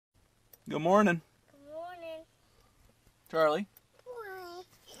Good morning. Good morning. Charlie, Morning.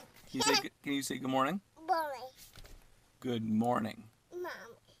 can you say good morning? Bowling. Good morning. Mom.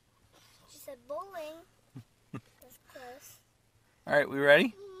 She said bowling. That's close. All right, we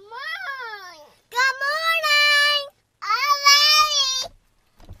ready? Mom. Good morning. I'm ready.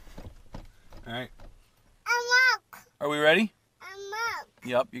 All right. I'm up. Are we ready? I'm up.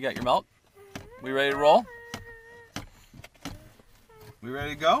 Yep, you got your milk. We ready to roll? We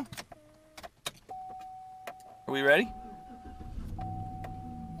ready to go? Are we ready?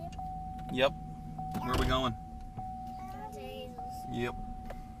 Yep. Where are we going? Yep.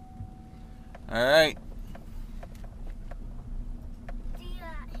 All right. See you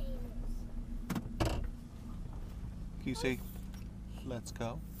at Hazel's. Can you say, let's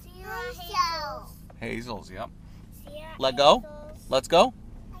go? See you at Hazel's. Hazel's, yep. See you at Let go? Hazel's. Let's go?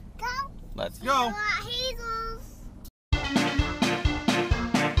 Let go. Let's See go. you at Hazel's.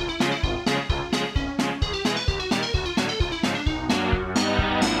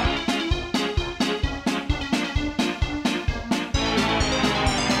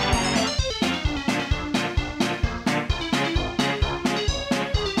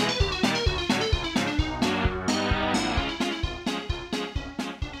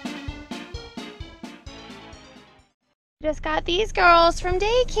 Just got these girls from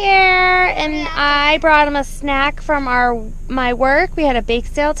daycare, and I brought them a snack from my work. We had a bake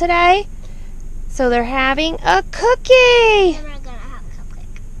sale today, so they're having a cookie. And we're gonna have a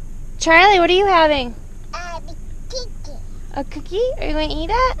cupcake. Charlie, what are you having? Cookie. A cookie? Are you going to eat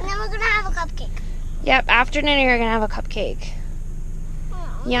it? And then we're gonna have a cupcake. Yep, after dinner you're going to have a cupcake.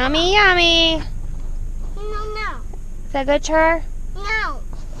 Oh, Yummy, yummy. No. Is that good, Char? No.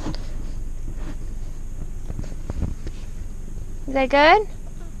 Is that good?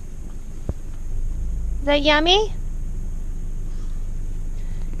 Is that yummy?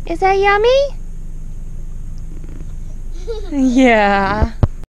 Is that yummy? Yeah.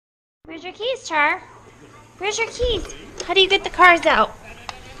 Where's your keys, Char? Where's your keys? How do you get the cars out?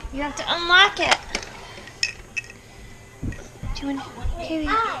 You have to unlock it. Do you want to? Okay,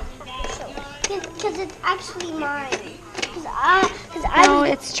 Because it's actually mine. no,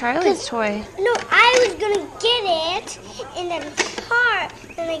 it's Charlie's toy. No, I was gonna get it, and then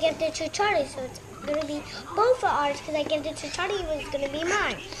I gave it to Charlie, so it's gonna be both of ours. Because I gave it to Charlie, it was gonna be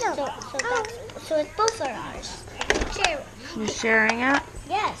mine. So it's both of ours. Share it. You're sharing it?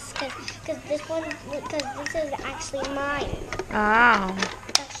 Yes, because this is actually mine. Oh.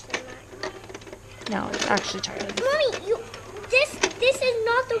 It's actually mine. No, it's actually Charlie's. Mommy, this is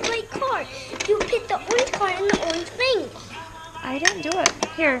not the right card. You picked the orange card and the orange thing. I didn't do it.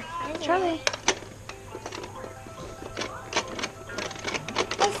 Here, Charlie.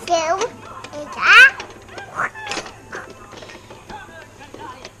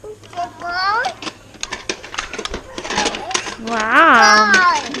 Wow.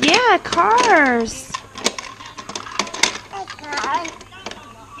 Yeah, cars.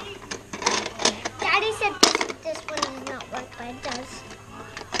 Daddy said this one does not work, but it does.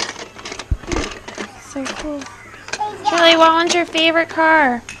 So cool. Charlie, what one's your favorite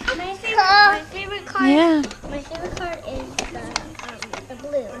car? My favorite car. Yeah. My favorite car is the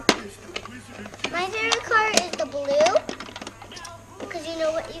blue. My favorite car is the blue because you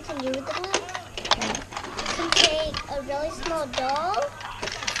know what you can do with the blue? You can take a really small doll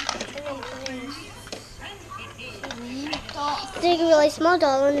and then put it in the seats. Take a really small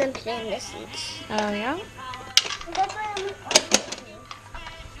doll and then put it in the seats. Oh, yeah?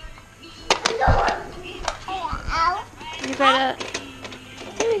 You gotta.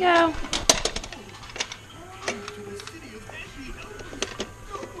 There we go.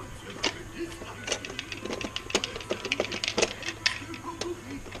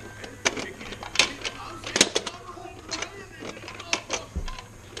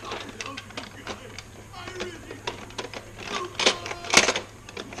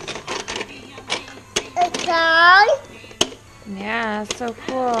 Yeah, so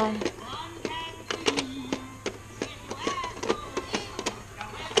cool.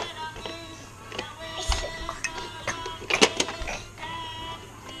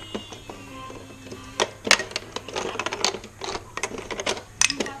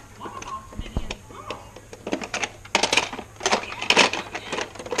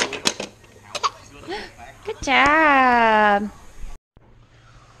 Good job.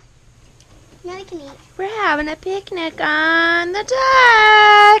 Now we can eat. We're having a picnic on the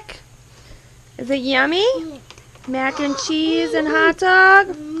deck. Is it yummy? Mac and cheese and hot dog?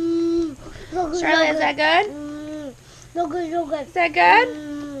 Charlotte, is that good? So good. Is that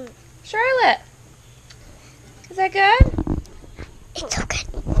good? Charlotte, is that good? It's so good.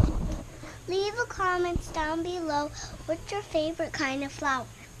 leave a comment down below. What's your favorite kind of flower?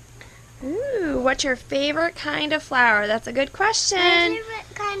 Ooh, what's your favorite kind of flower? That's a good question. My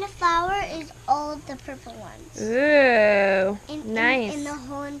favorite kind of flower is all of the purple ones. Ooh, nice. In the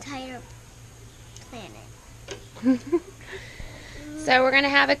whole entire planet. So we're going to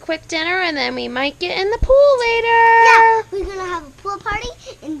have a quick dinner and then we might get in the pool later. Yeah, we're going to have a pool party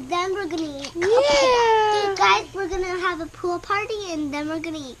and then we're going to eat cupcakes. Yeah. Guys, we're going to have a pool party and then we're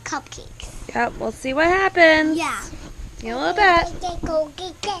going to eat cupcakes. Yep, we'll see what happens. Yeah. See you in a little bit.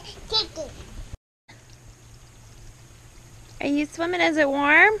 Are you swimming? Is it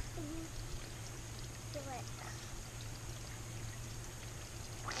warm?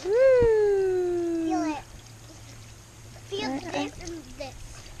 Woo. Feel it. Feel this and this.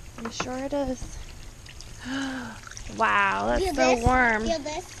 I'm sure it is. Wow, that's Feel so this. warm. Feel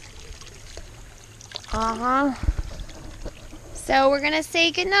this. Uh-huh. So we're going to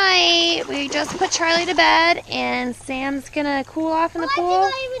say goodnight. We just put Charlie to bed and Sam's going to cool off in the pool.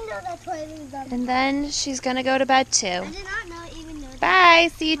 I did not even know that's why we done. And then she's going to go to bed too. I did not even know that. Bye.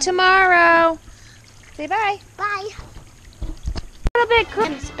 See you tomorrow. Say bye. Bye. A little bit cool.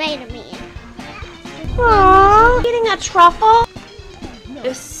 And Spider-Man. Aww. Eating a truffle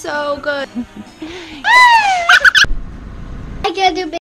is so good. I gotta do